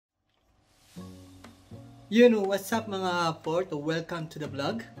What's up mga APORT? Welcome to the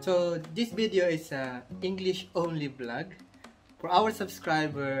vlog. So this video is a English only vlog for our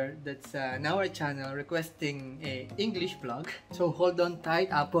subscriber that's in our channel requesting a English vlog. So hold on tight,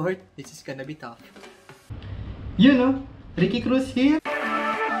 APORT. This is gonna be tough. Ricky Cruz here.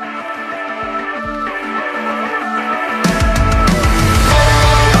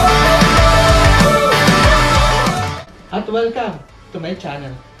 At welcome to my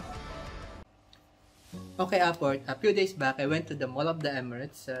channel. Okay, APORT, a few days back I went to the Mall of the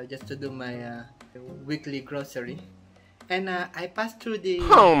Emirates just to do my weekly grocery, and I passed through the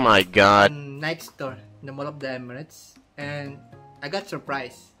Nike store in the Mall of the Emirates, and I got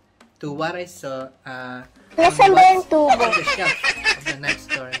surprised to what I saw on the shelf of the Nike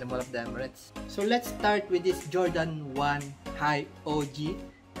store in the Mall of the Emirates. So let's start with this Jordan 1 High OG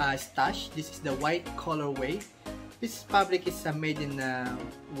stash. This is the white colorway. This fabric is made in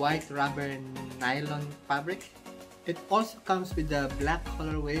white rubber nylon fabric. It also comes with the black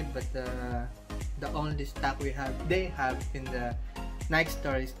colorway, but the only stock they have in the Nike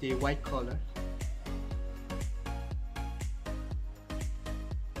store is the white color.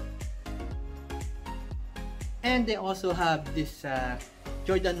 And they also have this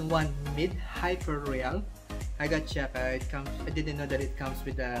Jordan 1 Mid Hyper Real. I got checked. I didn't know that it comes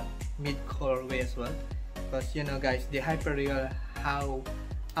with the mid colorway as well. Because guys, the Hyper Real, how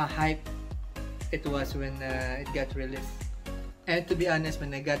hype it was when it got released. And to be honest,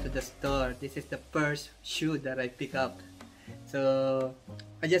 when I got to the store, this is the first shoe that I pick up. So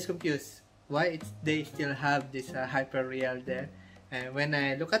I just confused why they still have this Hyper Real there. And when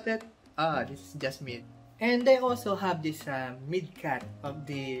I look at it, this is just mid. And they also have this mid cut of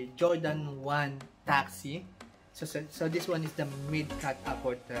the Jordan 1 Taxi. So this one is the mid-cut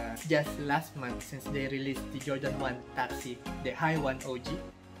APORT just last month, since they released the Jordan 1 Taxi, the High 1 OG.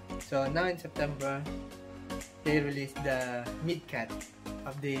 So now in September, they released the mid-cut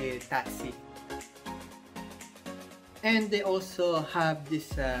of the Taxi. And they also have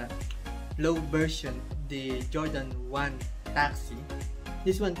this low version, the Jordan 1 Taxi.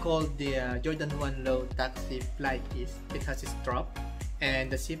 This one called the Jordan 1 Low Taxi Flight East. It has a strap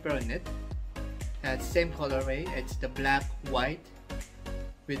and the zipper on it. Same colorway, it's the black white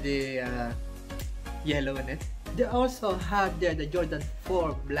with the yellow in it. They also have there the Jordan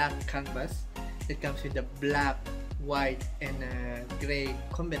 4 black canvas. It comes with the black, white and gray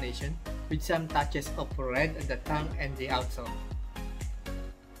combination with some touches of red on the tongue and the outsole.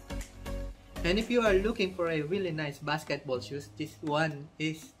 And if you are looking for a really nice basketball shoes, this one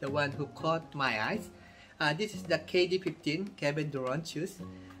is the one who caught my eyes. This is the KD15 Kevin Durant shoes.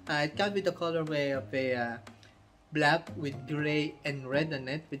 It comes with the colorway of a black with gray and red on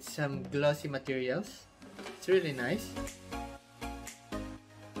it with some glossy materials. It's really nice.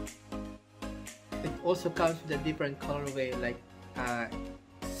 It also comes with a different colorway, like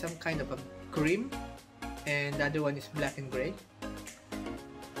some kind of a cream, and the other one is black and gray.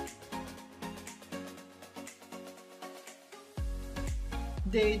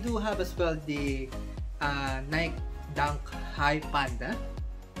 They do have as well the Nike Dunk High Panda.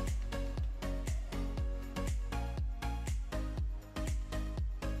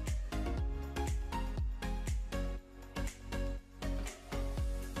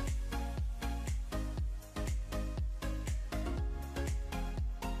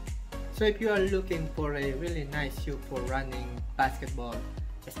 So if you are looking for a really nice shoe for running, basketball,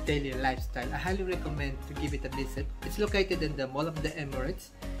 just daily lifestyle, I highly recommend to give it a visit. It's located in the Mall of the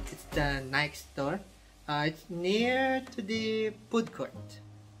Emirates. It's the Nike store. It's near to the food court.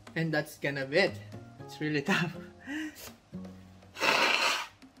 And that's gonna be it. It's really tough.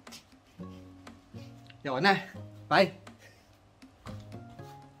 Yun na. Bye!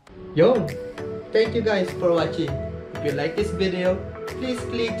 Yo! Thank you guys for watching. If you like this video, please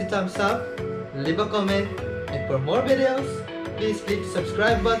click the thumbs up, leave a comment, and for more videos, please click the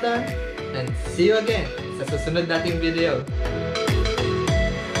subscribe button, and see you again sa susunod nating video.